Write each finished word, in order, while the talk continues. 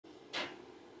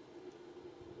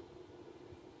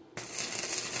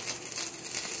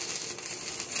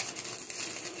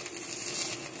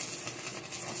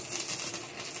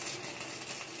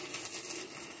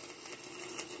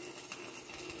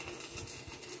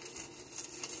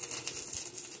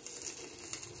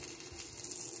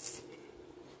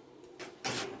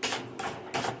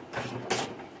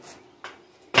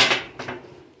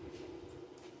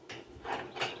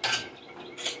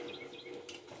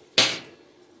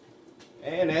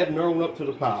and adding her on up to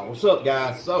the pile. What's up,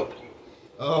 guys? So,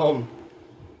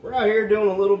 we're out here doing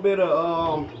a little bit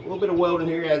of welding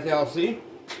here, as y'all see.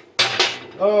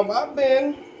 I've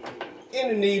been in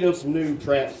the need of some new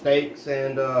trap stakes,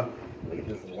 and let me get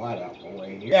this light out my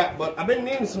way here. Yeah, but I've been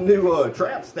needing some new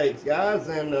trap stakes, guys,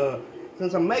 and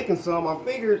since I'm making some, I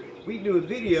figured we'd do a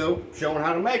video showing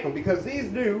how to make them, because these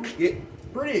do get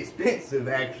pretty expensive,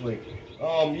 actually.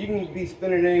 You can be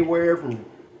spending anywhere from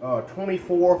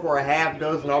 24 for a half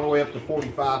dozen all the way up to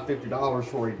 $45, $50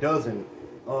 for a dozen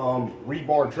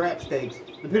rebar trap stakes,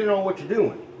 depending on what you're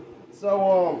doing.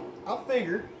 So I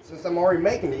figured, since I'm already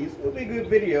making these, it'll be a good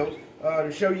video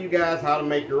to show you guys how to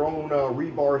make your own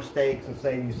rebar stakes and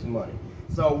save you some money.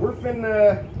 So I'm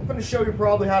finna show you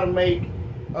probably how to make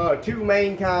two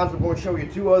main kinds. I'm going to show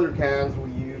you two other kinds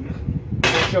we use. I'm going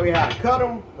to show you how to cut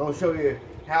them. I'm going to show you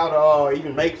how to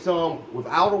even make some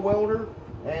without a welder.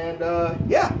 And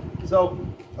yeah, so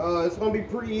it's going to be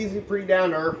pretty easy, pretty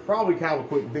down to earth, probably kind of a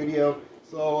quick video.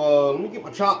 So let me get my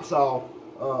chop saw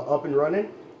up and running,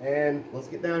 and let's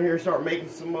get down here and start making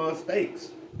some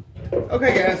steaks.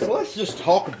 Okay, guys, so let's just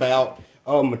talk about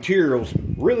materials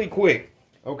really quick.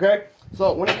 Okay,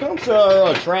 so when it comes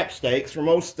to trap stakes, for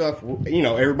most stuff, you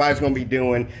know, everybody's going to be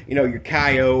doing, you know, your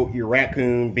coyote, your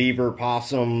raccoon, beaver,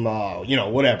 possum, you know,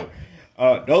 whatever.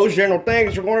 Those general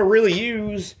things are going to really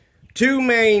use two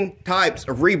main types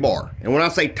of rebar. And when I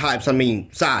say types, I mean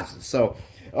sizes. So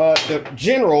the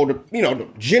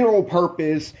general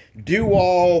purpose, do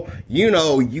all, you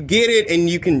know, you get it and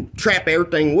you can trap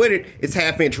everything with it, it's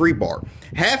 1/2 inch rebar.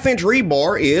 1/2 inch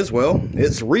rebar is, well,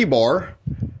 it's rebar,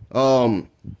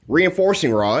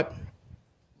 reinforcing rod,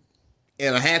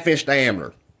 and a 1/2 inch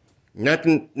diameter.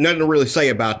 Nothing to really say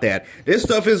about that. This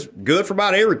stuff is good for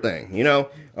about everything, you know.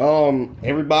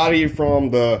 Everybody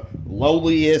from the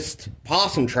lowliest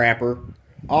possum trapper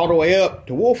all the way up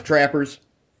to wolf trappers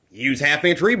use 1/2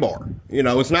 inch rebar. You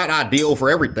know, it's not ideal for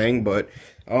everything, but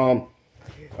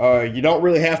you don't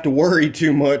really have to worry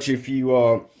too much if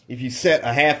you set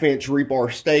a 1/2 inch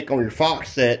rebar stake on your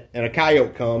fox set and a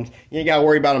coyote comes. You ain't got to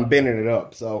worry about them bending it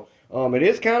up. So it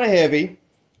is kind of heavy.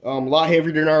 A lot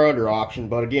heavier than our other option,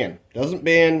 but again, doesn't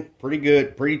bend, pretty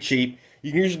good, pretty cheap.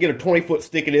 You can usually get a 20-foot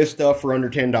stick of this stuff for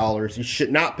under $10. You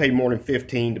should not pay more than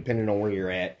 $15, depending on where you're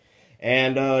at.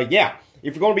 And yeah,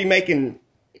 if you're going to be making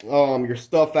your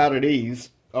stuff out of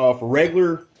these,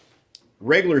 for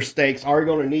regular steaks, all you're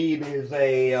going to need is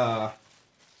a,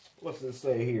 what's this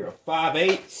say here, a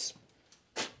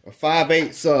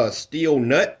 5/8 steel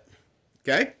nut,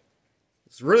 okay?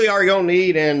 It's really all you're going to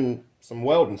need, and some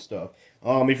welding stuff.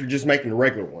 If you're just making the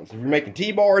regular ones. If you're making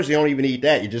T-bars, you don't even need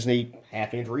that. You just need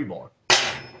 1/2 inch rebar.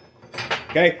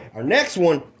 Okay, our next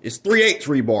one is 3/8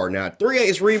 rebar. Now,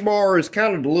 3/8 rebar is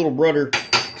kind of the little brother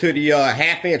to the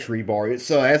 1/2 inch rebar.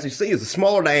 It's, as you see, it's a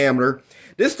smaller diameter.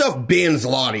 This stuff bends a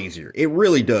lot easier. It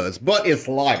really does, but it's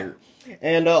lighter.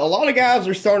 And a lot of guys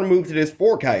are starting to move to this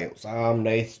for coyotes.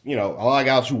 You know, a lot of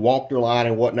guys who walk their line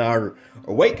and whatnot are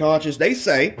weight conscious. They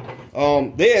say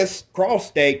this cross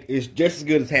stake is just as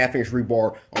good as 1/2 inch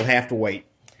rebar on half the weight.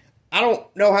 I don't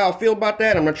know how I feel about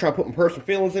that. I'm not trying to put my personal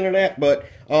feelings into that, but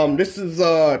this is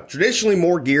traditionally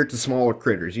more geared to smaller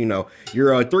critters. You know,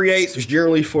 your 3/8 is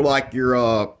generally for like your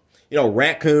you know,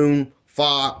 raccoon,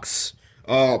 fox,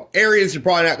 areas you're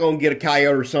probably not going to get a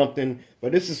coyote or something.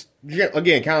 But this is,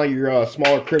 again, kind of your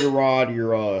smaller critter rod,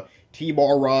 your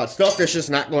T-bar rod, stuff that's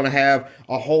just not going to have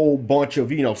a whole bunch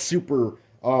of, you know, super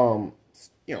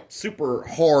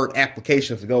hard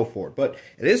applications to go for it. But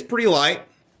it is pretty light.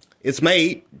 It's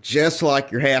made just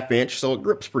like your 1/2 inch, so it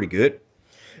grips pretty good.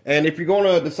 And if you're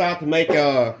going to decide to make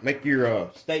your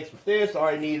steaks with this,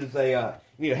 all you need is you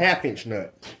need a 1/2 inch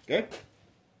nut. Okay.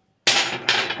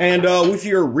 And with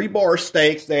your rebar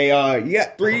steaks, you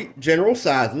got 3 general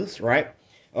sizes, right?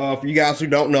 For you guys who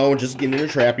don't know and just getting in the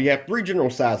trap, you have 3 general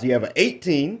sizes. You have an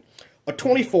 18, a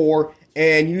 24,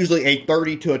 and usually a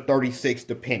 30 to a 36,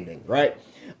 depending, right?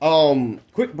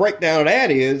 Quick breakdown of that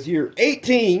is your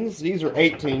 18s. These are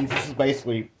 18s. This is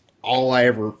basically all I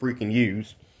ever freaking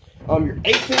use. Your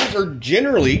 18s are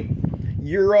generally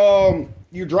your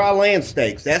dry land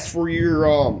steaks. That's for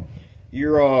your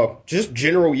just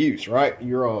general use, right?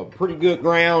 Your pretty good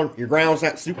ground. Your ground's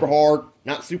not super hard,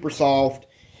 not super soft.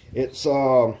 It's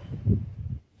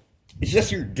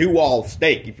just your do-all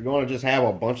steak. If you're going to just have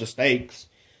a bunch of steaks,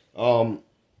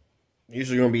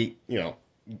 usually going to be, you know,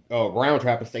 ground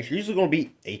trapping steaks are usually going to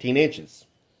be 18 inches.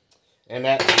 And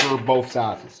that's for both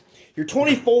sizes. Your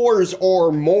 24s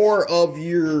are more of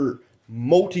your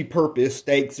multi-purpose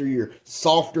steaks or your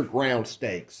softer ground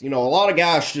steaks. You know, a lot of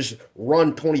guys just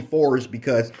run 24s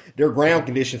because their ground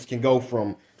conditions can go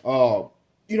from,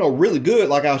 you you know, really good,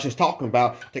 like I was just talking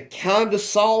about, to kind of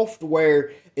soft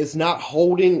where it's not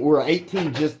holding, where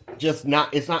 18 just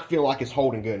not, it's not feel like it's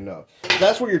holding good enough. So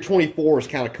that's where your 24s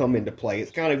kind of come into play.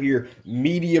 It's kind of your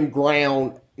medium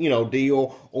ground, you know,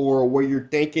 deal, or where you're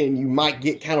thinking you might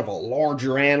get kind of a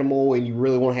larger animal and you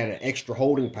really want to have an extra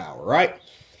holding power, right?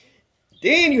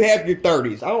 Then you have your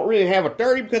 30s. I don't really have a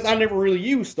 30 because I never really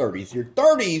use 30s. Your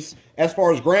 30s, as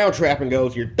far as ground trapping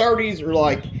goes, your 30s are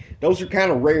like, those are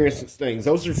kind of rare instance things.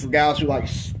 Those are for guys who like,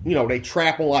 you know, they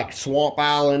trap on like swamp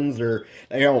islands or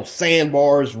they're on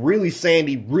sandbars, really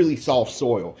sandy, really soft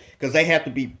soil. Because they have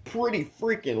to be pretty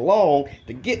freaking long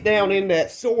to get down in that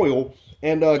soil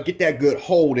and get that good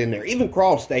hold in there. Even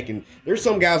cross staking, there's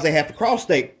some guys that have to cross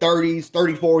stake 30s,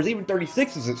 34s, even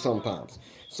 36s at sometimes.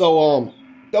 So,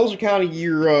 those are kind of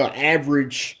your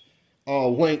average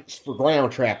lengths for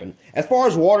ground trapping. As far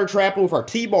as water trapping with our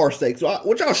T-bar stakes,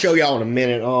 which I'll show y'all in a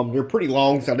minute, they're pretty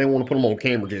long, so I didn't want to put them on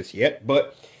camera just yet.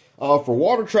 But for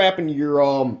water trapping,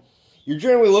 you're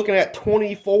generally looking at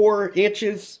 24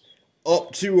 inches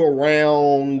up to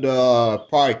around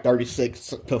probably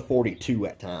 36 to 42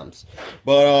 at times.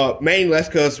 But mainly that's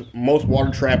because most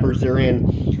water trappers, they're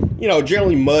in, you know,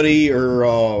 generally muddy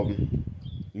or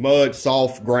mud,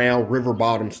 soft ground, river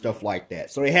bottom, stuff like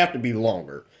that. So they have to be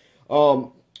longer.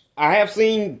 I have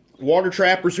seen water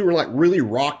trappers who are like really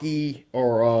rocky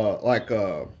or like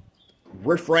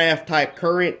riffraff type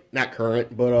current, not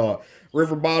current, but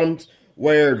river bottoms,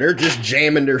 where they're just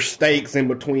jamming their stakes in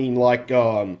between like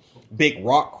big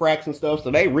rock cracks and stuff. So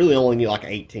they really only need like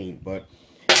 18. But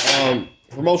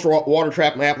for most water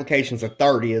trapping applications, a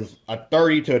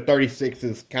 30 to a 36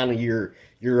 is kind of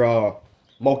your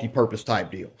multi-purpose type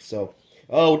deal. So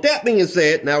with that being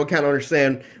said, now we kind of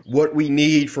understand what we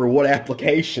need for what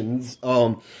applications.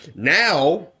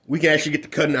 Now we can actually get to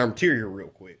cutting our material real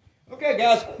quick. Okay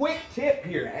guys, quick tip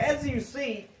here. As you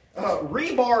see,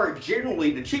 rebar, generally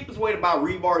the cheapest way to buy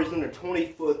rebar is in the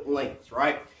 20-foot lengths,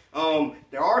 right?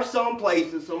 There are some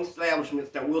places, some establishments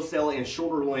that will sell it in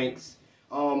shorter lengths.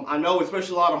 I know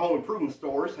especially a lot of home improvement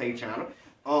stores, hey China,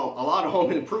 a lot of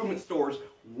home improvement stores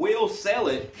will sell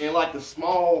it in like the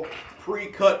small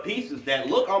pre-cut pieces that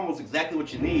look almost exactly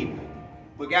what you need.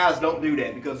 But guys, don't do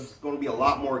that because it's going to be a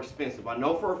lot more expensive. I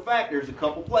know for a fact there's a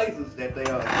couple places that they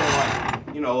sell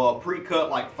like, you know, pre-cut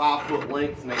like 5-foot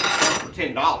lengths and they sell for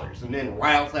 $10. And then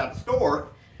right outside the store,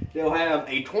 they'll have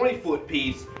a 20-foot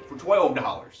piece for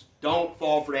 $12. Don't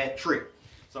fall for that trick.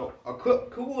 So a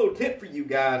cool little tip for you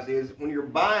guys is when you're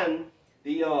buying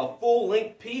the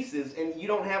full-length pieces and you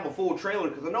don't have a full trailer,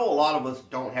 because I know a lot of us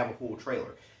don't have a full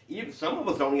trailer. Even some of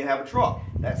us don't even have a truck.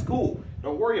 That's cool.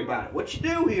 Don't worry about it. What you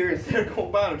do here, instead of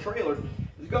going buying a trailer,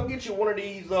 is go get you one of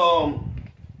these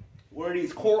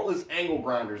cordless angle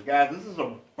grinders, guys. This is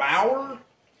a Bauer.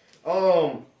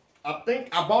 I think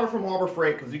I bought it from Harbor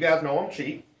Freight because you guys know I'm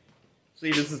cheap.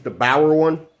 See, this is the Bauer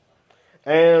one.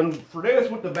 And for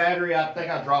this with the battery, I think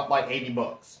I dropped like 80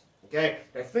 bucks. Okay,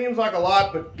 that seems like a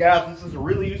lot, but guys, this is a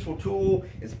really useful tool,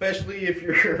 especially if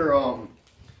you're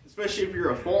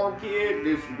a farm kid.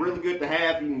 It's really good to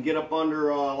have. You can get up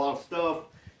under a lot of stuff,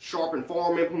 sharpen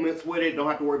farm implements with it. Don't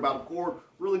have to worry about the cord.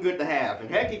 Really good to have. And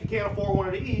heck, if you can't afford one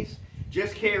of these,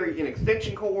 just carry an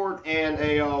extension cord and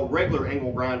a regular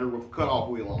angle grinder with a cutoff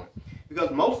wheel on it.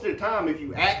 Because most of the time, if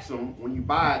you ask them when you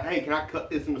buy it, hey, can I cut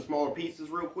this into smaller pieces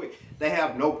real quick? They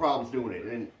have no problems doing it.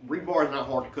 And rebar is not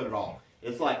hard to cut at all.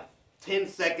 It's like 10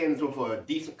 seconds with a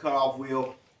decent cutoff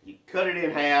wheel. You cut it in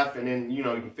half, and then, you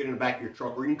know, you can fit it in the back of your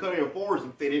truck. Or you can cut it in fours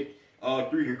and fit it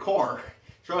through your car.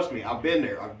 Trust me, I've been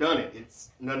there. I've done it. It's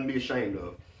nothing to be ashamed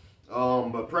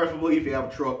of. But preferably, if you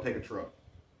have a truck, take a truck.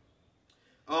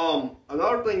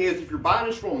 Another thing is, if you're buying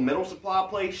this from a metal supply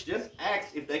place, just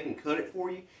ask if they can cut it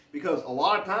for you. Because a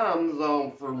lot of times,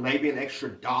 for maybe an extra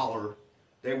 $1,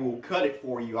 they will cut it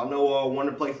for you. I know one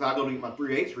of the places I go to get my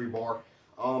 3/8 rebar,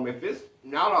 if it's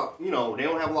not you know, they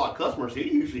don't have a lot of customers,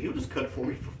 he'll just cut it for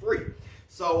me for free.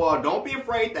 So don't be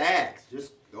afraid to ask.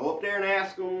 Just go up there and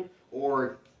ask them,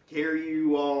 or carry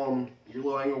you your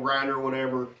little angle grinder or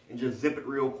whatever, and just zip it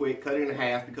real quick, cut it in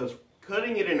half, because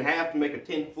cutting it in half to make a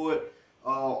 10-foot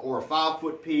or a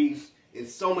 5-foot piece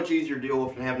is so much easier to deal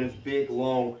with than having this big,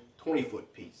 long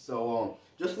 20-foot piece. So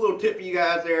just a little tip for you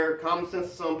guys there. Common sense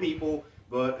to some people,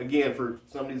 but again, for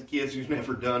some of these kids who's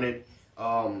never done it,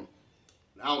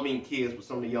 I don't mean kids, but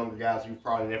some of the younger guys who've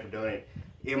probably never done it,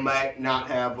 it might not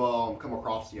have come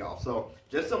across to y'all. So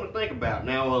just something to think about.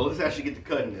 Now let's actually get to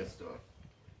cutting this stuff.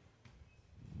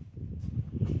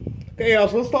 Okay, y'all,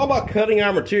 so let's talk about cutting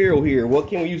our material here. What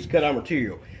can we use to cut our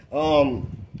material?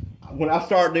 When I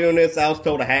started doing this, I was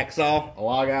told a hacksaw. A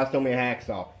lot of guys told me a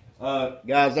hacksaw.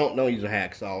 Guys, don't use a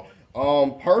hacksaw.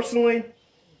 Personally,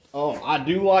 I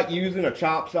do like using a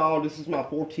chop saw. This is my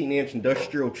 14-inch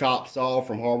industrial chop saw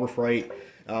from Harbor Freight.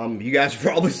 You guys have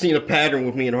probably seen a pattern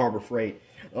with me in Harbor Freight.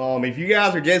 If you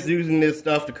guys are just using this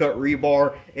stuff to cut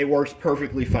rebar, it works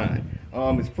perfectly fine.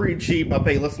 It's pretty cheap. I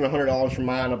pay less than $100 for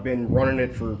mine. I've been running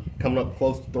it for coming up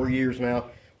close to 3 years now.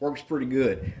 Works pretty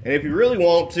good. And if you really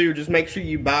want to, just make sure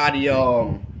you buy the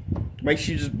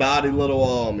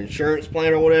little insurance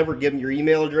plan or whatever. Give them your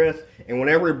email address, and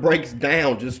whenever it breaks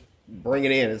down, just bring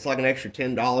it in. It's like an extra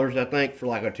 $10, I think, for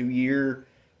like a 2-year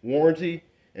warranty.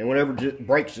 And whenever it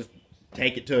breaks, just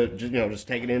take it to just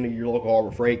take it into your local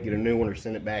Harbor Freight, get a new one, or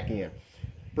send it back in.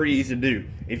 Pretty easy to do.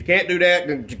 If you can't do that,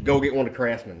 then go get one of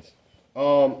Craftsman's.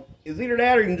 It's either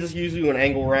that or you can just use an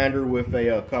angle grinder with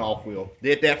a cutoff wheel.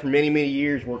 Did that for many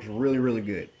years. Works really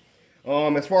good.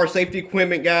 As far as safety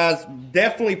equipment, guys,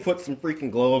 definitely put some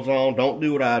freaking gloves on. Don't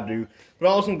do what I do. Put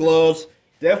on some gloves.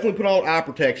 Definitely put on eye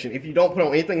protection. If you don't put on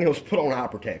anything else, put on eye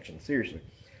protection. Seriously.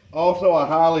 Also, I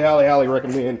highly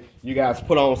recommend you guys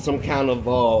put on some kind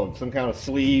of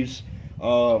sleeves,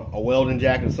 a welding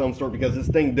jacket of some sort, because this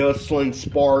thing does sling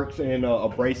sparks and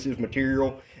abrasive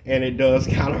material, and it does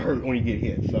kind of hurt when you get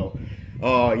hit. So,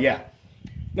 yeah.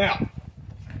 Now,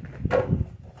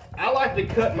 I like to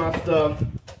cut my stuff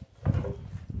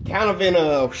kind of in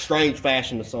a strange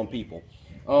fashion to some people.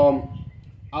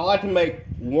 I like to make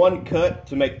one cut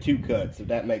to make 2 cuts, if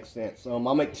that makes sense. I'll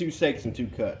make 2 sakes and 2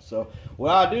 cuts. So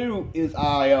what I do is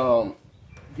I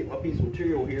get my piece of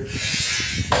material here.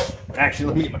 Actually,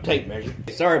 let me get my tape measure.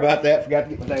 Sorry about that, forgot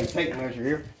to get my dang tape measure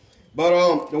here.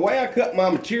 But the way I cut my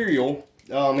material,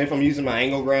 if I'm using my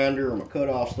angle grinder or my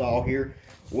cutoff saw here,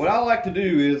 what I like to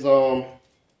do is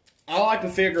I like to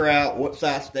figure out what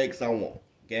size steaks I want.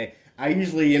 Okay, I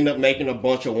usually end up making a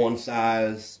bunch of one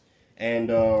size,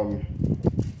 and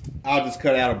I'll just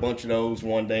cut out a bunch of those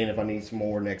one day, and if I need some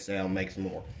more, next day I'll make some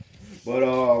more.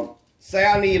 But say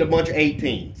I need a bunch of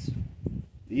 18s.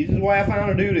 The easiest way I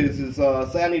found to do this is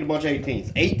say I need a bunch of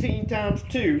 18s. 18 times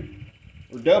 2,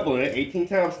 or doubling it, 18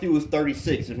 times 2 is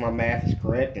 36 if my math is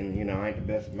correct, and you know, I ain't the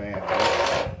best at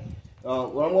math.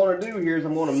 What I'm going to do here is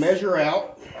I'm going to measure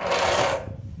out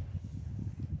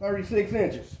 36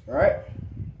 inches, alright?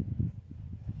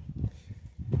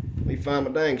 Let me find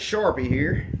my dang Sharpie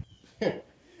here.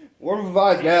 Word of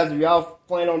advice, guys, if y'all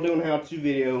plan on doing how-to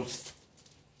videos,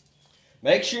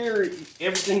 make sure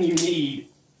everything you need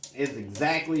is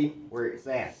exactly where it's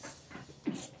at.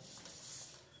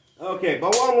 Okay,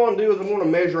 but what I'm going to do is I'm going to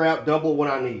measure out double what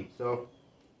I need. So,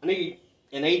 I need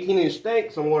an 18-inch steak,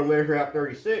 so I'm going to measure out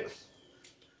 36.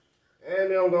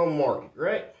 And then I'm going to mark it,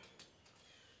 right?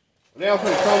 Now I'm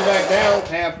going to come back down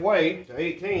halfway to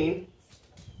 18.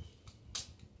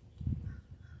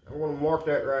 I'm going to mark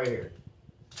that right here.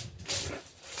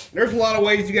 There's a lot of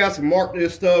ways you guys can mark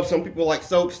this stuff. Some people like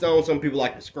soapstone, some people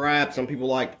like the scribe, some people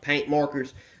like paint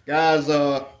markers. Guys,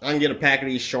 I can get a pack of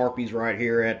these Sharpies right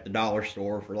here at the dollar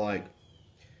store for like,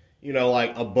 you know,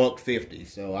 like $1.50.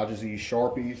 So I just use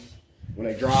Sharpies. When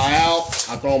they dry out,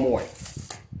 I throw them away.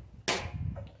 So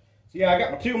yeah, I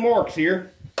got my 2 marks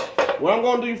here. What I'm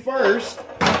going to do first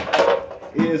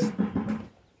is,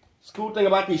 the cool thing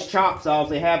about these chop saws,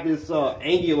 they have this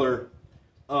angular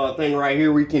thing right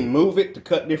here where you can move it to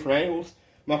cut different angles.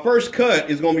 My first cut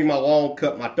is going to be my long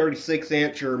cut, my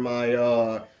 36-inch or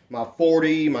my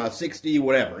 40, my 60,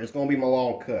 whatever. It's going to be my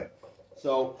long cut.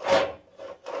 So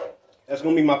that's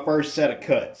going to be my first set of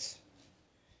cuts.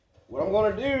 What I'm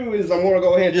going to do is I'm going to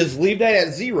go ahead and just leave that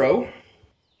at 0.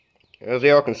 As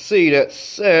y'all can see, that's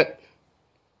set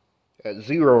at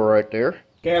 0 right there.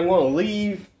 Okay, I'm going to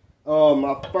leave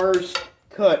my first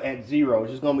cut at 0.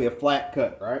 It's just going to be a flat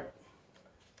cut, right?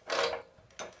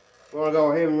 I'm going to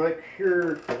go ahead and make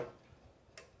sure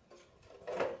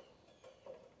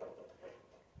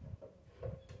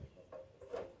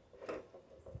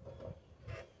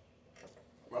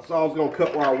my saw's going to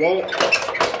cut where I want.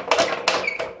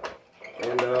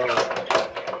 And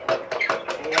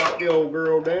lock the old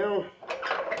girl down.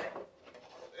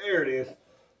 There it is.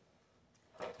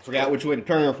 Forgot which way to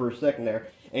turn for a second there.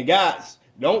 And guys,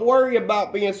 don't worry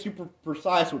about being super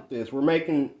precise with this. We're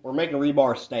making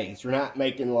rebar stays. We're not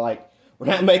making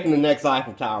the next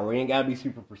Eiffel Tower. We ain't gotta be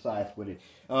super precise with it.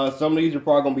 Some of these are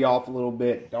probably gonna be off a little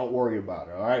bit. Don't worry about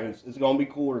it. All right, it's gonna be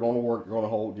cool. They're gonna work. They're gonna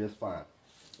hold just fine.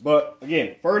 But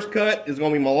again, first cut is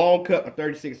gonna be my long cut, my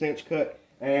 36-inch cut,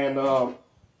 and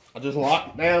I just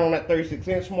lock it down on that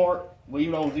 36-inch mark. Leave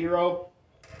it on 0.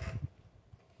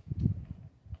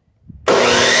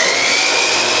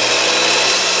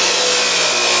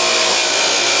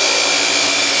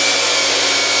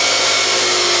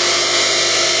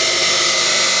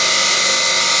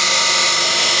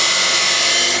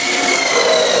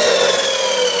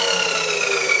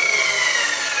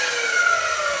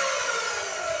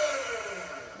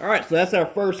 Alright, so that's our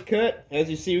first cut. As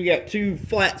you see, we got two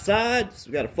flat sides.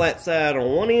 We got a flat side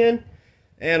on one end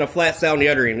and a flat side on the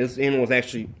other end. This end was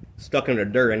actually stuck in the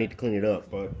dirt. I need to clean it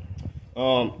up, but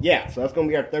yeah, so that's gonna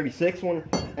be our 36 one.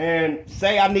 And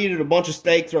say I needed a bunch of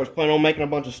steaks, or I was planning on making a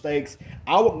bunch of steaks,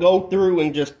 I would go through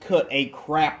and just cut a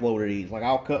crap load of these. Like,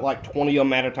 I'll cut like 20 of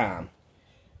them at a time,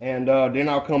 and then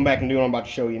I'll come back and do what I'm about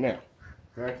to show you now.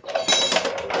 Okay.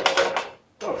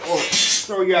 So, we'll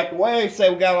throw you out the way. Say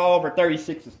we got all of our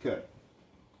 36s cut.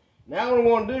 Now what I'm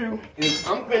going to do is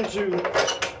I'm going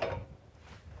to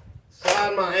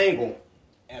slide my angle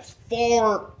as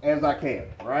far as I can,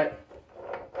 right?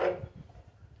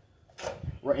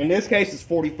 In this case, it's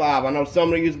 45. I know some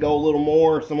of these go a little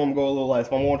more, some of them go a little less.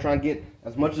 But I'm going to try and get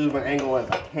as much of an angle as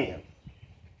I can.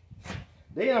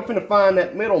 Then I'm going to find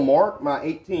that middle mark, my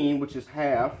 18, which is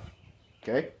half.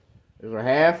 Okay, there's our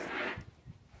half.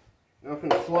 Now I'm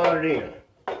going to slide it in.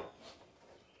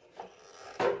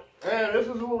 And this is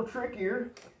a little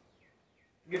trickier.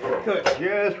 Get the cut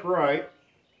just right.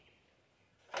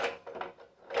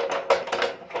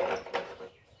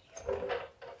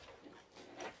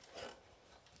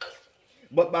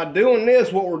 But by doing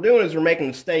this, what we're doing is we're making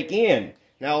the steak in.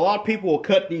 Now, a lot of people will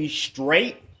cut these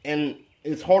straight, and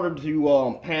it's harder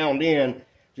to pound in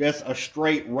just a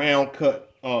straight, round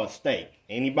cut steak.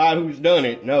 Anybody who's done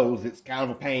it knows it's kind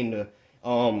of a pain to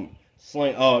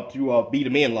beat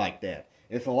them in like that.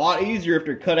 It's a lot easier if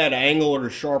they're cut at an angle or they're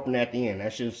sharpened at the end.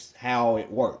 That's just how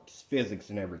it works, physics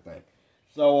and everything.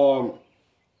 So,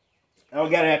 I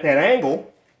got it at that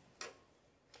angle.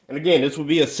 And again, this will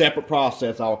be a separate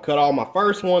process. I'll cut all my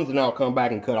first ones, and I'll come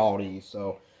back and cut all these.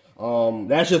 So,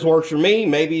 that just works for me.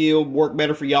 Maybe it'll work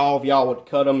better for y'all if y'all would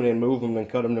cut them and then move them, and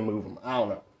cut them and move them. I don't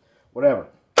know. Whatever.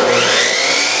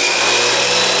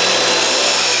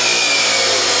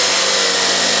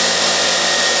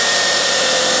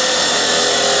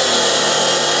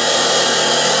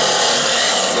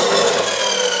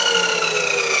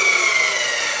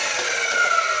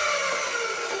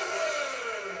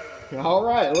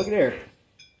 Alright, look at there.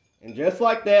 And just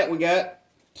like that, we got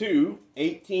two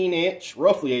 18-inch,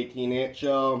 roughly 18-inch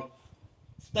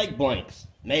steak blanks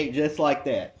made just like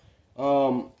that.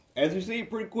 As you see,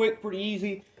 pretty quick, pretty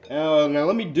easy. Now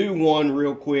let me do one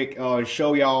real quick and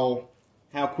show y'all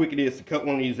how quick it is to cut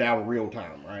one of these out in real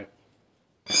time, right?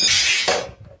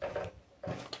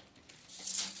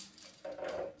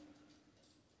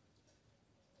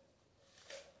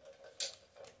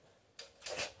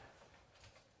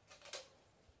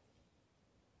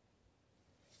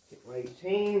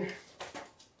 18. Hit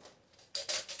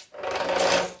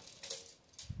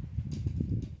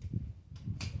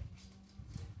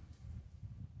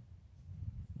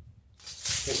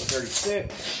my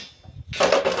 36.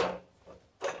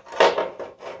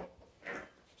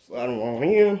 Slide them on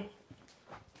in.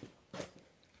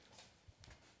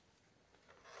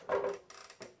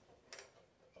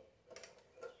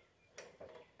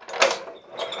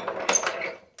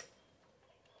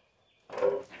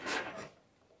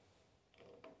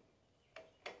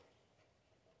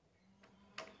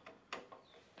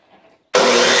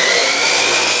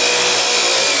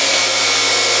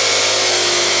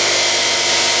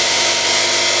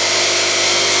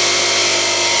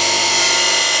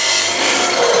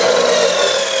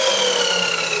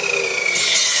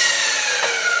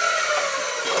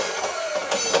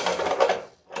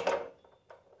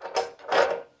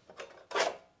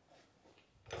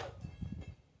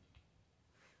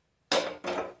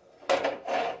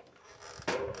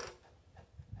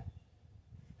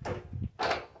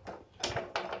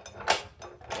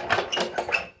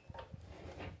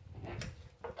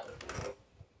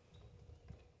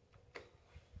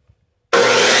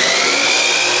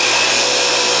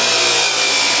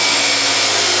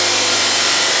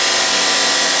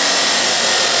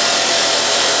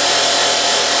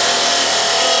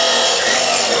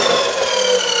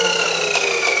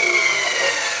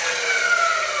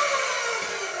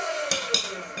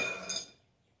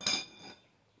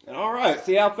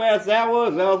 See how fast that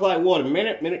was? That was like, what, a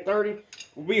minute, minute 30?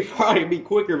 Would probably be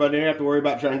quicker if I didn't have to worry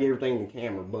about trying to get everything in the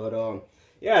camera. But,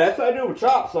 yeah, that's how I do it with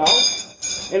chop saw.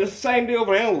 And it's the same deal with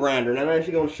an angle grinder. And I'm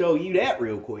actually going to show you that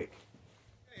real quick.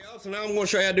 Okay, y'all, so now I'm going to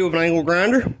show you how to do it with an angle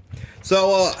grinder.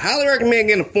 So, highly recommend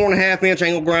getting a 4.5-inch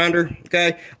angle grinder.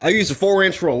 Okay, I used a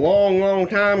 4-inch for a long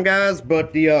time, guys.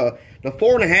 But the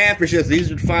 4.5 is just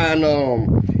easier to find.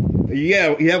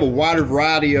 Yeah, you have a wider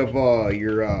variety of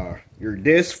your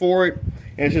discs for it,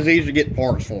 and it's just easier to get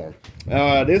parts for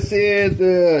them. This is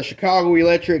the Chicago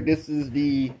Electric. This is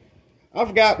the, I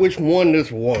forgot which one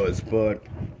this was, but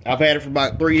I've had it for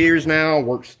about 3 years now.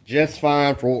 Works just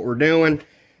fine for what we're doing.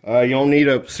 You don't need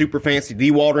a super fancy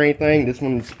dewalt or anything. This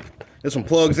one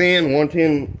plugs in,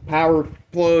 110 power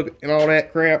plug and all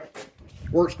that crap.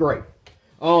 Works great.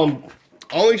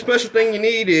 Only special thing you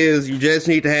need is you just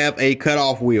need to have a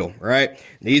cutoff wheel, right?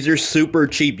 These are super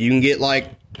cheap. You can get like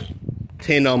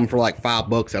 10 of them for like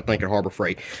 $5, I think, at Harbor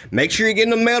Freight. Make sure you're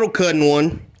getting a metal cutting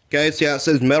one. Okay, see how it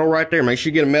says metal right there? Make sure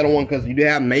you get a metal one, because you do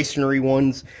have masonry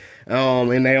ones,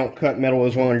 and they don't cut metal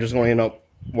as well. They're just going to end up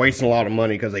wasting a lot of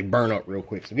money because they burn up real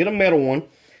quick. So get a metal one,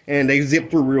 and they zip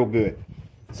through real good.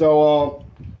 So,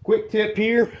 quick tip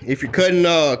here, if you're cutting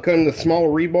the smaller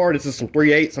rebar, this is some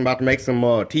 3/8. I'm about to make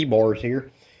some T-bars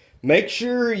here. Make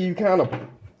sure you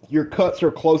your cuts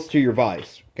are close to your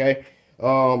vise, okay?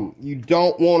 You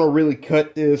don't want to really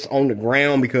cut this on the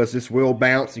ground because this will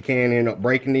bounce. You can end up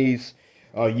breaking these.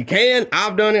 You can,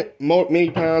 I've done it many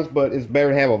times, but it's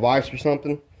better to have a vise or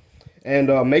something.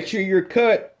 And make sure your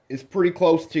cut is pretty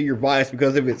close to your vise,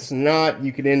 because if it's not,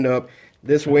 you could end up,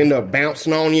 this will end up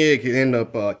bouncing on you. It could end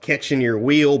up catching your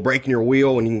wheel, breaking your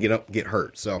wheel, and you can get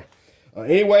hurt. So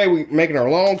anyway, we're making our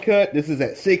long cut. This is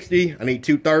at 60. I need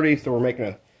 230, so we're making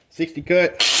a 60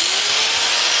 cut.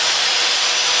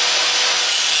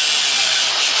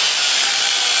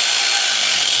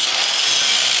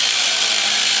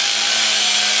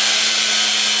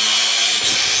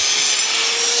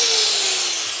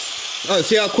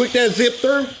 See how quick that zipped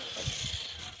through?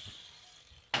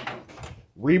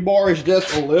 Rebar is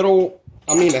just a little,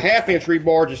 a 1/2-inch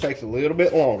rebar just takes a little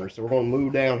bit longer. So we're going to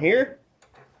move down here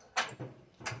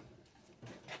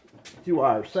to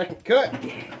our second cut.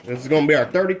 This is going to be our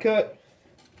 30 cut.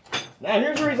 Now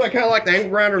here's the reason I kind of like the angle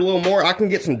grinder a little more. I can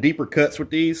get some deeper cuts with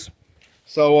these.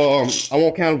 So I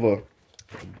want kind of a,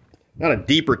 not a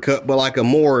deeper cut, but like a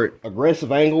more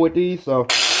aggressive angle with these. So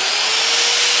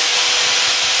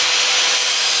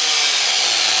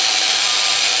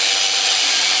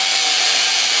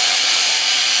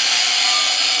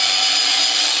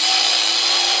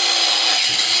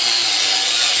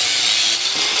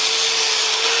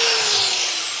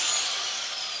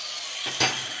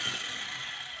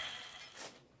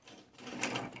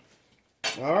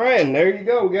alright, and there you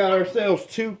go. We got ourselves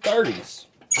 2 30s.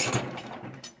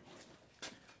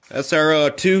 That's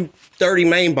our 2 30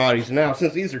 main bodies. Now,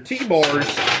 since these are T-bars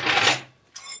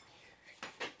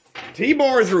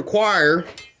require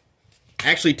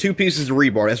actually 2 pieces of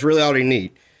rebar. That's really all they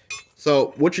need.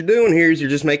 So what you're doing here is you're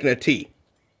just making a T.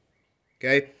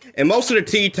 Okay? And most of the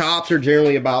T tops are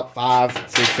generally about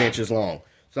 5-6 inches long.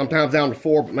 Sometimes down to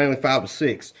 4, but mainly 5 to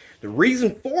 6. The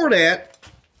reason for that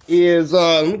is,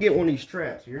 let me get one of these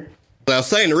traps here. I was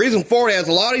saying, the reason for that is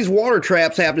a lot of these water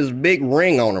traps have this big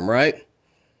ring on them, right?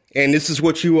 And this is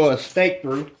what you stake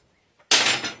through.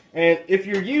 And if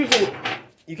you're using,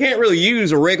 you can't really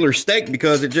use a regular stake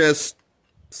because it just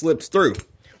slips through.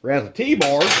 Whereas a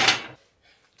T-bar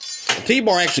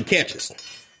actually catches.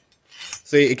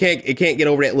 See, it can't get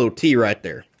over that little T right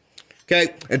there.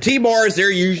 Okay, and T-bars,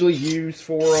 they're usually used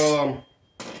for,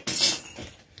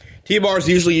 T-bars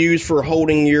usually used for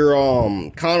holding your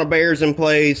conibears in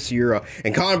place.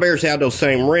 And conibears have those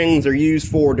same rings. They're used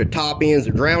for the top ends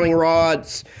of drowning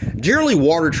rods. Generally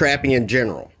water trapping in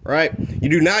general, right? You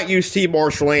do not use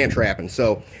T-bars for land trapping.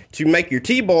 So to make your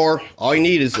T-bar, all you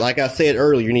need is, like I said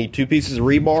earlier, you need 2 pieces of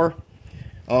rebar.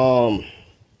 You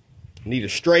need a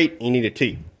straight, you need a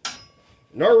T.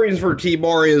 Another reason for a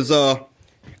T-bar is a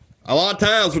lot of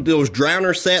times with those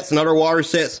drowner sets and other water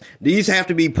sets, these have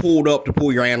to be pulled up to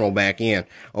pull your animal back in.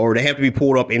 Or they have to be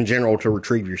pulled up in general to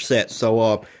retrieve your set.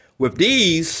 So with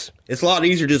these, it's a lot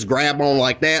easier to just grab on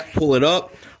like that, pull it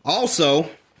up. Also,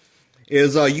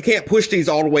 is you can't push these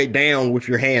all the way down with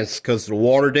your hands because of the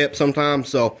water depth sometimes.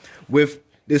 So with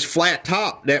this flat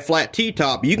top, that flat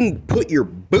T-top, you can put your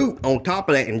boot on top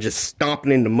of that and just stomp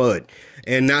it in the mud.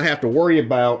 And not have to worry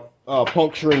about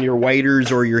puncturing your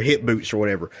waders or your hip boots or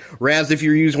whatever. Whereas if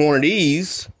you're using one of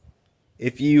these,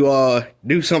 if you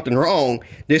do something wrong,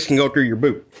 this can go through your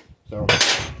boot. So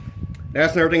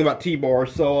that's another thing about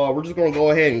T-bars. So we're just going to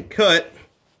go ahead and cut.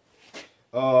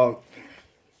 What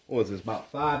was this?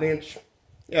 About 5-inch?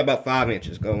 Yeah, about 5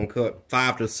 inches. Go and cut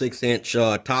 5 to 6 inch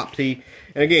top T.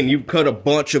 And again, you cut a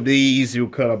bunch of these. You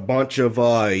cut a bunch of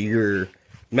your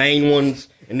main ones.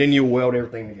 And then you'll weld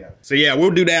everything together. So yeah,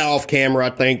 we'll do that off camera. I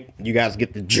think you guys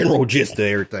get the general gist of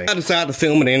everything. I decided to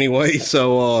film it anyway.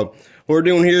 So what we're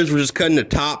doing here is we're just cutting the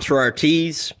tops for our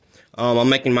T's. I'm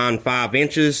making mine 5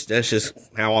 inches. That's just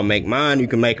how I make mine. You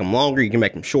can make them longer. You can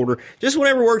make them shorter. Just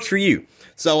whatever works for you.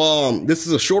 So this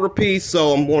is a shorter piece.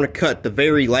 So I'm going to cut the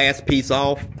very last piece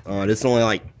off. This is only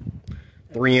like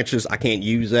 3 inches. I can't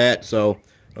use that. So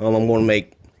I'm going to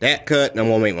make that cut, and I'm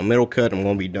gonna make my middle cut, and I'm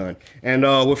gonna be done. And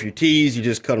with your T's, you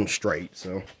just cut them straight,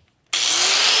 so.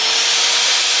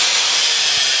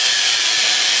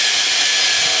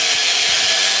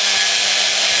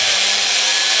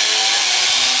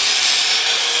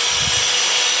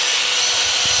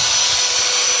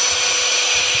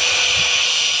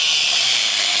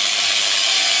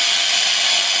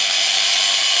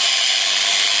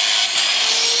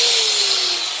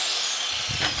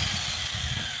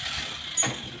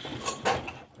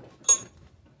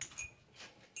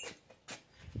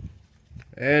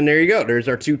 And there you go. There's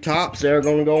our two tops that are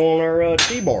going to go on our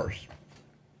T-bars.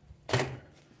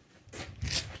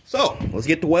 So, let's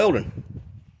get to welding.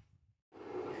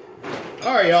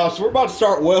 Alright, y'all. So, we're about to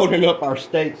start welding up our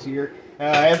steaks here.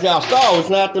 As y'all saw,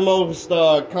 it's not the most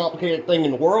complicated thing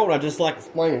in the world. I just like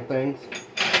explaining things.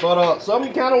 But something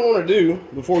you kind of want to do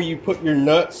before you put your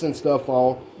nuts and stuff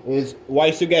on is, while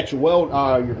you still got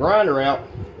your grinder out,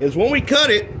 is when we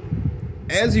cut it,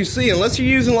 as you see, unless you're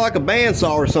using like a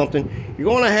bandsaw or something, you're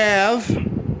going to have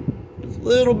this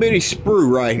little bitty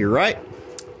sprue right here, right?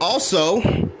 Also,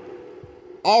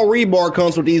 all rebar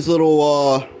comes with these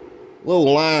little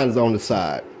lines on the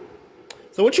side.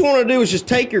 So what you want to do is just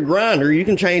take your grinder, you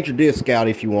can change your disc out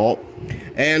if you want,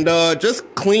 and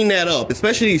just clean that up,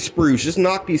 especially these sprues. Just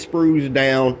knock these sprues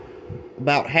down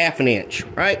about 1/2 inch,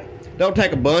 right? Don't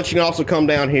take a bunch. You can also come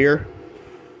down here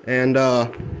and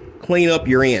clean up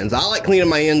your ends. I like cleaning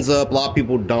my ends up. A lot of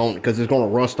people don't because it's going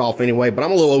to rust off anyway, but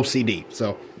I'm a little OCD.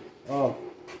 So all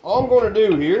I'm going to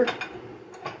do here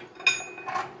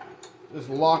is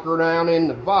lock her down in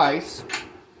the vise.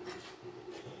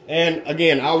 And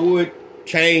again, I would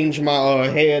change my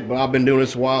head, but I've been doing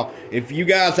this a while. If you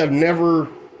guys have never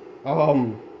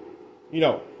you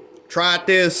know, tried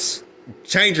this,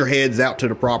 change your heads out to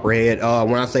the proper head.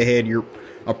 When I say head, you're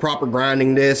a proper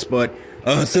grinding disc, but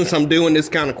since I'm doing this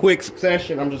kind of quick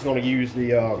succession, I'm just going to use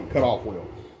the cutoff wheel.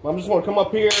 I'm just going to come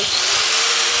up here.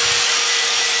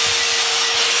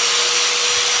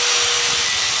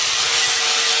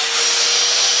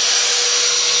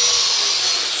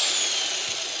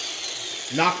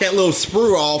 Knock that little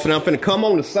sprue off, and I'm going to come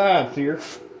on the sides here.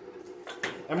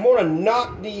 I'm going to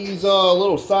knock these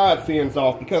little side fins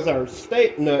off because our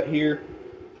steak nut here,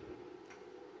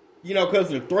 you know, because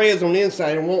the threads on the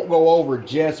inside, it won't go over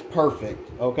just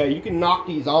perfect. Okay, you can knock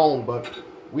these on, but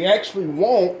we actually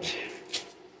want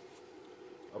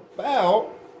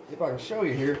about, if I can show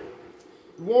you here,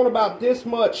 we want about this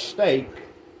much steak,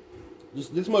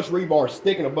 just this much rebar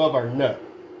sticking above our nut.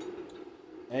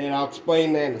 And I'll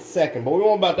explain that in a second, but we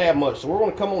want about that much. So we're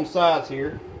going to come on the sides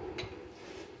here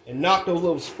and knock those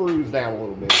little sprues down a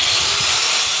little bit.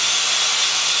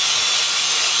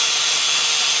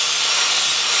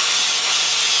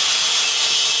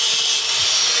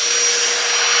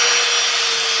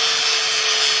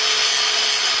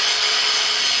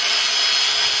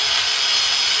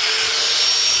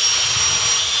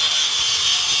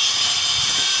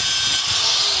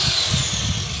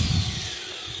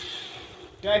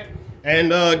 Okay,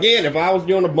 and again, if I was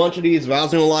doing a bunch of these, if I was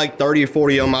doing like 30 or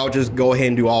 40 of them, I would just go ahead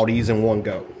and do all these in one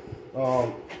go.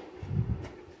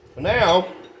 But now,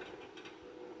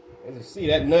 as you see,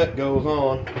 that nut goes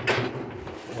on.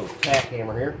 A little tack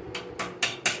hammer here.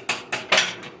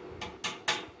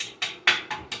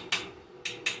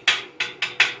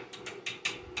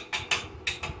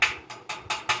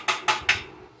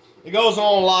 It goes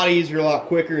on a lot easier, a lot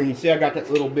quicker, and you see I got that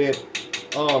little bit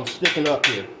sticking up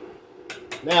here.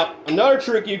 Now, another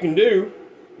trick you can do,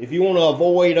 if you want to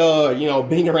avoid, you know,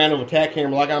 being around with a tack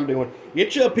hammer like I'm doing,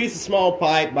 get you a piece of small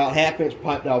pipe, about 1/2 inch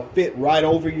pipe that'll fit right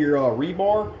over your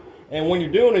rebar. And when you're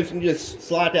doing this, you can just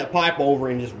slide that pipe over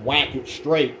and just whack it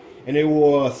straight. And it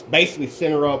will basically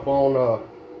center up on,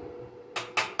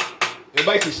 it'll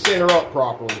basically center up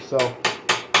properly. So,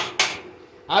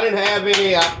 I didn't have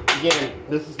any, again,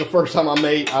 this is the first time I've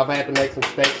had to make some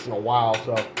steaks in a while,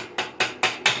 so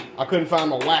I couldn't find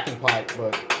my whacking pipe,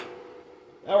 but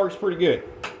that works pretty good.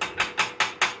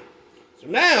 So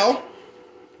now,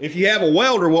 if you have a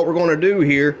welder, what we're going to do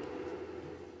here,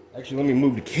 actually let me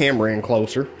move the camera in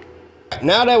closer.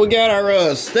 Now that we got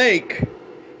our steak,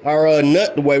 our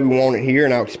nut the way we want it here,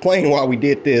 and I'll explain why we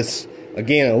did this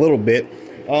again a little bit.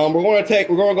 We're going to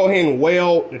go ahead and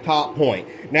weld the top point.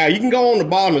 Now you can go on the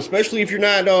bottom, especially if you're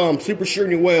not super sure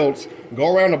in your welds.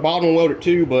 Go around the bottom and weld it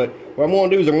too, but what I'm going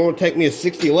to do is I'm going to take me a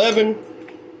 6011.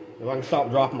 If I can stop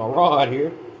dropping my rod here.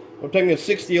 I'm going to take me a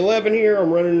 6011 here.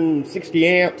 I'm running 60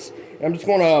 amps. I'm just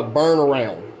going to burn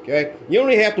around. Okay? You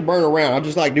don't even have to burn around. I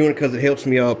just like doing it because it helps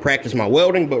me practice my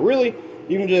welding. But really,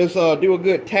 you can just do a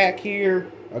good tack here.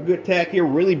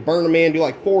 Really burn them in. Do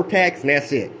like 4 tacks and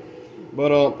that's it.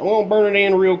 But I'm gonna burn it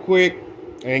in real quick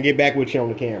and get back with you on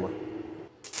the camera.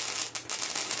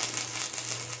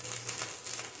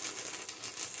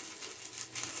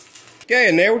 Okay,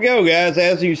 and there we go, guys.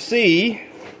 As you see,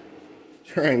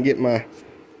 try and get my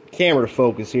camera to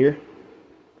focus here.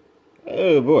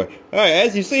 Oh boy. Alright,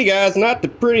 as you see, guys, not the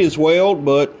prettiest weld,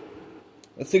 but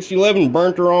that 6011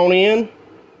 burnt her on in.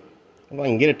 If I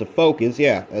can get it to focus,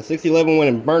 yeah. That 6011 went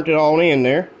and burnt it all in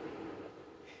there.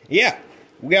 Yeah,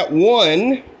 we got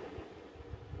one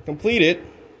completed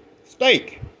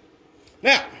steak.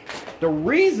 Now, the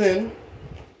reason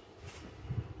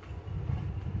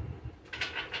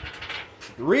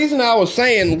I was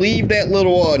saying leave that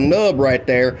little nub right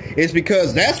there is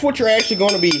because that's what you're actually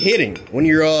going to be hitting when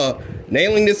you're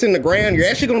nailing this in the ground. You're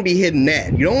actually going to be hitting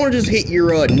that. You don't want to just hit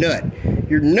your nut.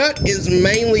 Your nut is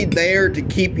mainly there to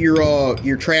keep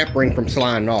your trap ring from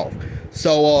sliding off.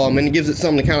 So and it gives it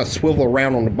something to kind of swivel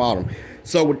around on the bottom.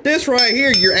 So with this right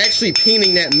here, you're actually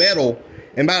peening that metal,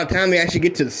 and by the time you actually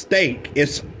get to the steak,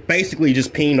 it's basically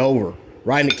just peened over,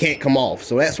 right, and it can't come off.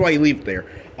 So that's why you leave it there.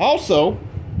 Also,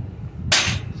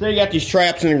 say you got these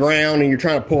traps in the ground and you're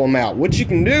trying to pull them out. What you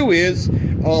can do is,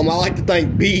 I like to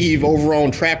thank Beeve over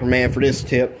on Trapper Man for this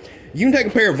tip. You can take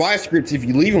a pair of vice grips if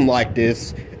you leave them like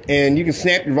this, and you can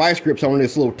snap your vice grips on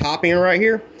this little top end right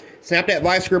here. Snap that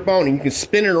vice grip on, and you can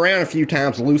spin it around a few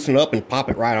times, loosen it up, and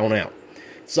pop it right on out.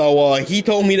 So he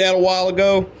told me that a while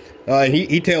ago.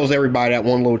 He tells everybody that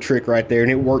one little trick right there,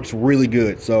 and it works really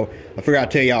good. So I figured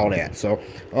I'd tell y'all that. So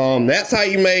that's how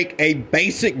you make a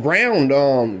basic ground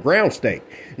steak.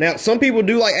 Now, some people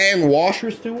do like adding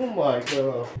washers to them,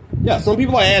 some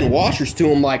people like adding washers to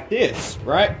them like this,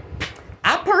 right?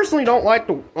 I personally don't like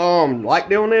to like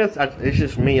doing this. It's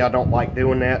just me. I don't like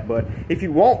doing that. But if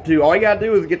you want to, all you gotta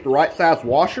do is get the right size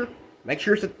washer. Make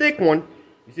sure it's a thick one.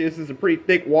 You see, this is a pretty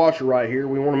thick washer right here.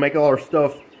 We want to make all our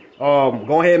stuff.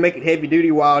 Go ahead and make it heavy duty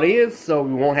while it is, so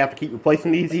we won't have to keep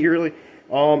replacing these yearly.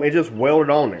 And just weld it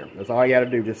on there. That's all you gotta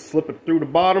do. Just slip it through the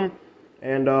bottom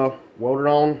and weld it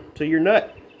on to your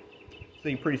nut.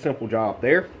 See, pretty simple job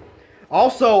there.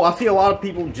 Also, I see a lot of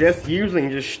people just using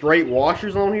just straight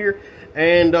washers on here.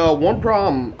 And one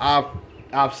problem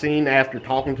I've seen after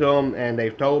talking to them, and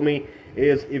they've told me,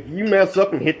 is if you mess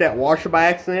up and hit that washer by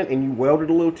accident and you weld it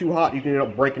a little too hot, you can end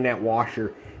up breaking that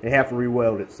washer and have to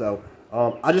re-weld it. So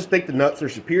I just think the nuts are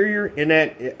superior in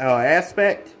that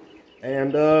aspect.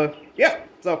 And yeah,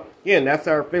 so again, that's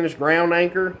our finished ground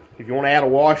anchor. If you want to add a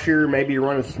washer, maybe you're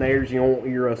running snares, you don't want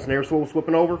your snare swivel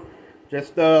slipping over,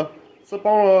 just slip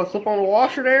on a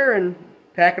washer there and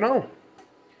tack it on.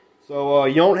 So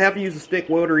you don't have to use a stick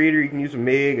welder either. You can use a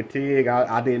MIG, a TIG.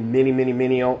 I did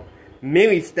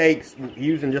many steaks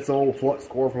using just an old flux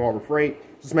core from Harbor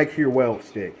Freight. Just make sure your weld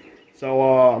stick. So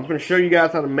I'm going to show you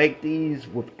guys how to make these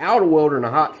without a welder in a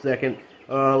hot second.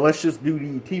 Let's just do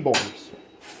the T-bars.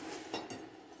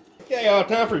 Okay,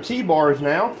 time for the T-bars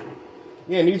now.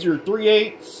 Again, these are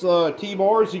 3/8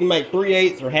 T-bars. You can make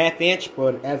 3/8 or 1/2 inch,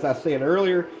 but as I said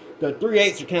earlier, the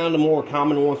 3/8 are kind of the more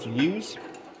common ones to use.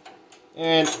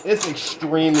 And it's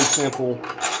extremely simple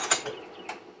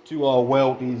to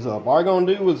weld these up. All you're going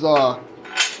to do is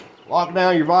lock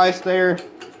down your vise there.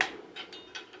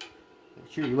 Make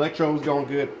sure your electrode's going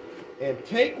good. And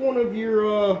take one of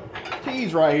your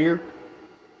T's right here.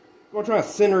 I'm going to try to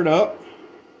center it up.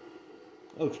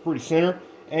 It looks pretty center.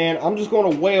 And I'm just going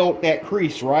to weld that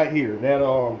crease right here. That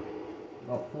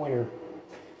pointer.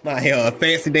 My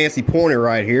fancy dancy pointer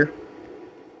right here.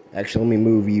 Actually, let me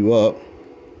move you up.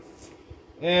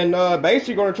 And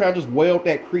basically going to try to just weld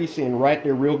that crease in right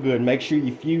there real good. Make sure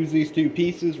you fuse these two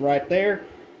pieces right there.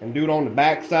 And do it on the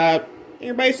back side. And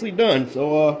you're basically done.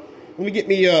 So let me get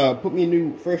me, put me a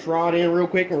new fresh rod in real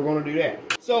quick, and we're going to do that.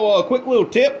 So a quick little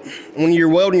tip. When you're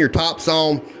welding your tops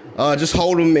on, just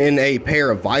hold them in a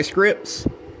pair of vice grips.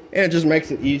 And it just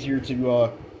makes it easier to,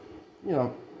 you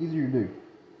know, easier to do.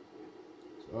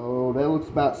 So that looks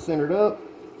about centered up.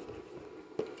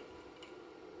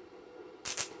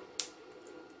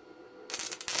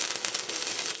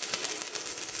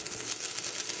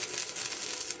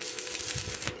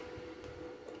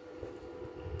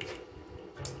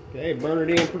 Okay, burn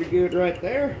it in pretty good right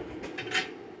there.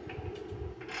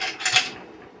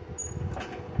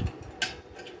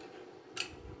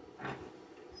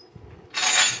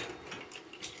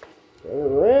 Turn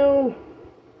it around.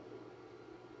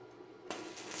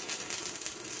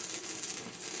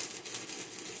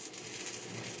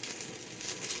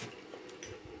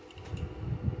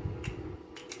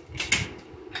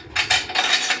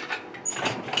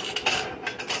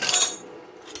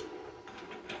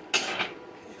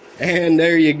 And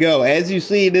there you go. As you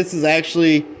see, this is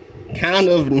actually kind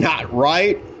of not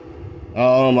right.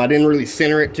 I didn't really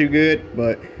center it too good,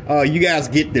 but you guys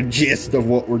get the gist of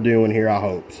what we're doing here, I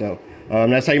hope. So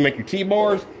that's how you make your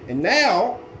T-bars. And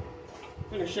now,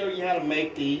 I'm going to show you how to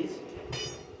make these.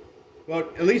 Well,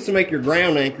 at least to make your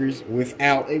ground anchors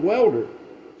without a welder.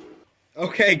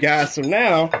 Okay, guys, so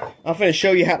now I'm going to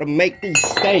show you how to make these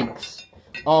stakes.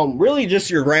 Really just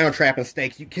your ground trapping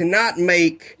stakes. You cannot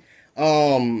make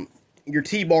your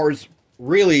T-bars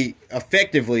really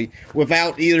effectively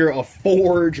without either a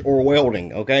forge or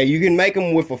welding. Okay, you can make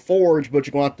them with a forge, but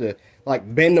you're going to have to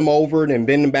like bend them over and then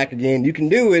bend them back again. You can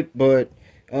do it, but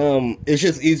it's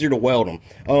just easier to weld them.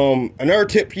 Another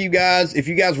tip for you guys, if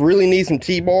you guys really need some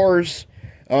T-bars,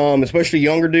 especially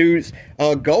younger dudes,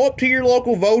 go up to your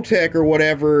local Votech or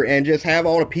whatever and just have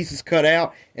all the pieces cut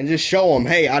out and just show them,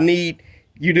 hey, I need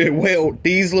you to weld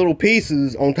these little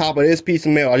pieces on top of this piece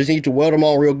of metal. I just need to weld them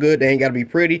all real good. They ain't got to be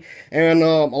pretty. And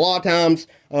a lot of times,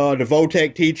 the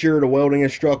Votech teacher, the welding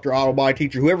instructor, auto body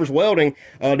teacher, whoever's welding,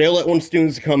 they'll let one of the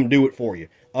students come do it for you.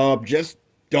 Just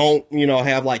don't, you know,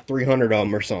 have like 300 of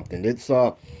them or something. It's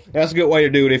that's a good way to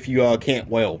do it if you can't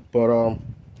weld. But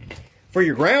for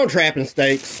your ground trapping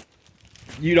stakes,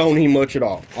 you don't need much at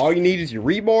all. All you need is your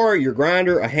rebar, your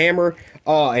grinder, a hammer,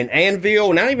 an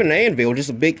anvil, not even an anvil, just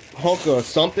a big hunk of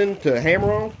something to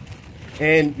hammer on,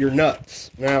 and your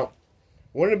nuts. Now,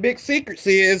 one of the big secrets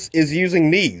is using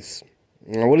these.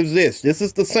 Now, what is this? This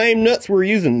is the same nuts we're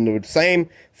using, the same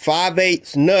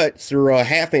 5/8 nuts or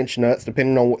 1/2 inch nuts,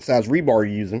 depending on what size rebar you're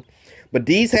using. But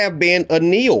these have been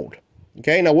annealed.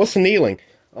 Okay, now what's annealing?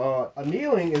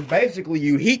 Annealing is basically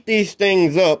you heat these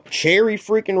things up cherry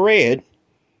freaking red,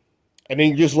 and then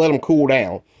you just let them cool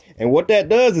down. And what that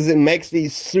does is it makes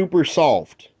these super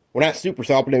soft. Well, not super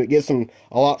soft, but it gets them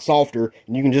a lot softer,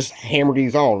 and you can just hammer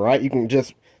these on, right? You can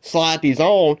just slide these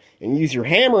on and use your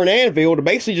hammer and anvil to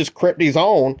basically just crimp these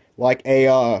on like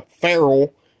a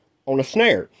ferrule on a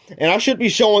snare. And I should be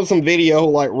showing some video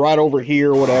like right over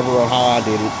here or whatever of how I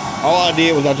did it. All I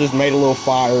did was I just made a little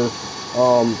fire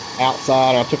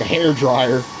outside. I took a hair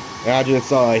dryer and I just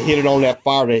hit it on that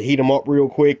fire to heat them up real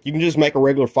quick. You can just make a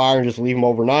regular fire and just leave them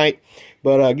overnight.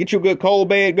 But get you a good coal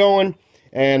bed going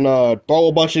and throw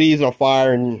a bunch of these on a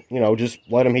fire and, you know, just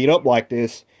let them heat up like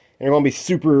this. And they're going to be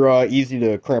super easy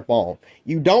to crimp on.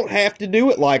 You don't have to do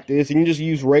it like this. You can just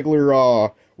use regular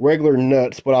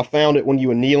nuts. But I found it when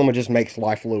you anneal them, it just makes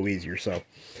life a little easier. So,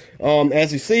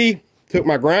 as you see, took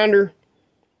my grinder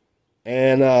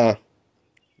and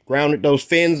grounded those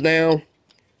fins down.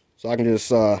 So I can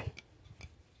just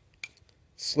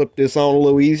slip this on a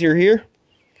little easier here.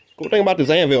 Cool thing about this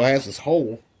anvil, it has this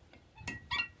hole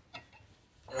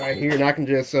right here, and I can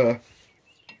just tap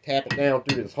it down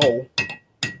through this hole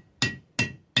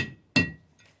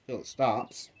till it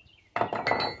stops.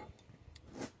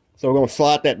 So we're going to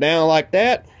slide that down like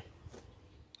that.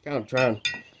 Kind of trying,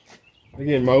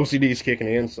 again, my OCD's kicking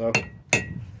in, so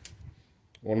I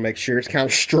want to make sure it's kind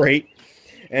of straight.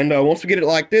 And once we get it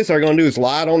like this, all we're going to do is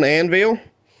lie it on the anvil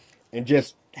and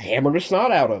just hammer the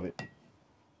snot out of it.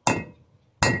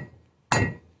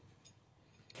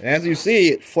 As you see,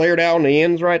 it flared out on the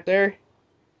ends right there.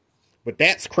 But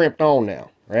that's crimped on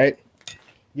now, right?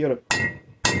 You got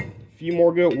a few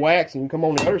more good whacks and you come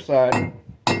on the other side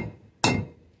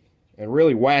and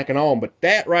really whack it on. But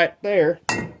that right there,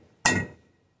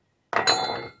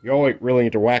 you only really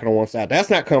need to whack it on one side. That's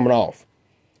not coming off.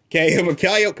 Okay, if a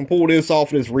coyote can pull this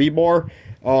off this rebar,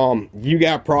 you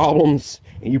got problems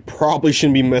and you probably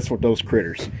shouldn't be messing with those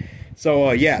critters.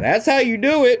 So, yeah, that's how you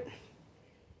do it.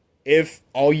 If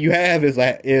all you have is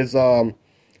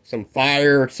some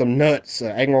fire, some nuts,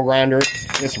 angle grinder,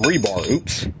 and some rebar.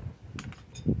 Oops.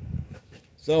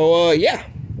 So, yeah.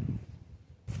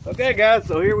 Okay, guys,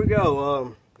 so here we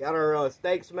go. Got our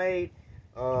stakes made.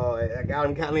 I got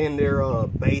them kind of in their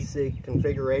basic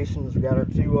configurations. We got our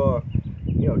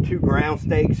two ground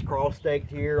stakes cross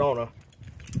staked here on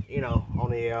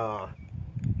the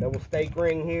double stake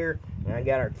ring here. And I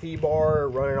got our T-bar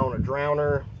running on a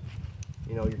drowner.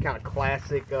 You know, your kind of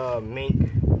classic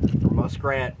mink or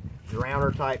muskrat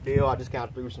drowner type deal. I just kind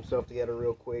of threw some stuff together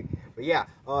real quick. But yeah,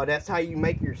 that's how you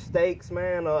make your stakes,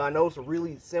 man. I know it's a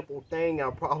really simple thing. I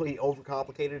probably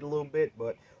overcomplicated it a little bit,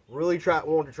 but really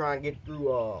wanted to try and get through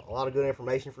a lot of good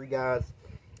information for you guys.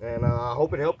 And I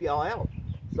hope it helped y'all out.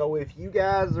 So if you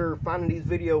guys are finding these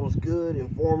videos good,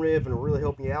 informative, and really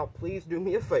helping you out, please do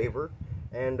me a favor.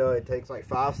 And it takes like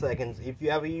 5 seconds. If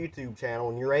you have a YouTube channel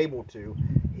and you're able to,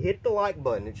 hit the like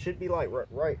button. It should be like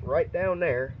right down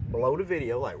there below the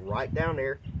video, like right down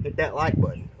there. Hit that like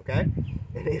button, okay?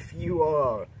 And if you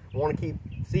want to keep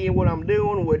seeing what I'm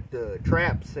doing with the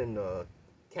traps and the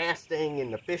casting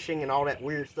and the fishing and all that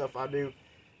weird stuff I do,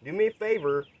 do me a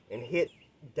favor and hit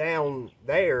down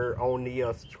there on the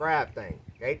subscribe thing.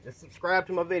 Okay, just subscribe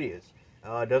to my videos.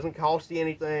 It doesn't cost you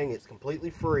anything. It's completely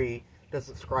free to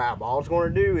subscribe. All it's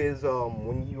going to do is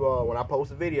when I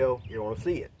post a video, you're going to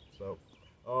see it. So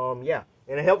yeah,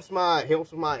 and it helps with my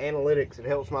analytics. It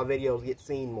helps my videos get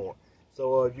seen more.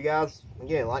 So if you guys,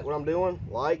 again, like what I'm doing,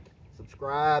 like,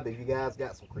 subscribe. If you guys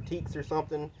got some critiques or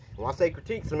something, and when I say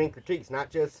critiques, I mean critiques,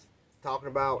 not just talking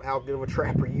about how good of a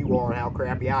trapper you are and how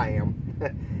crappy I am.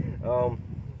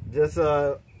 Just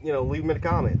you know, leave them in the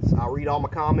comments. I'll read all my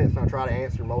comments and I try to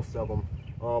answer most of them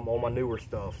on my newer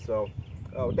stuff. So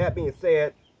with that being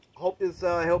said, I hope this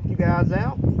helped you guys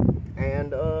out,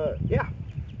 and yeah,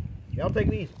 y'all take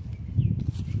it easy.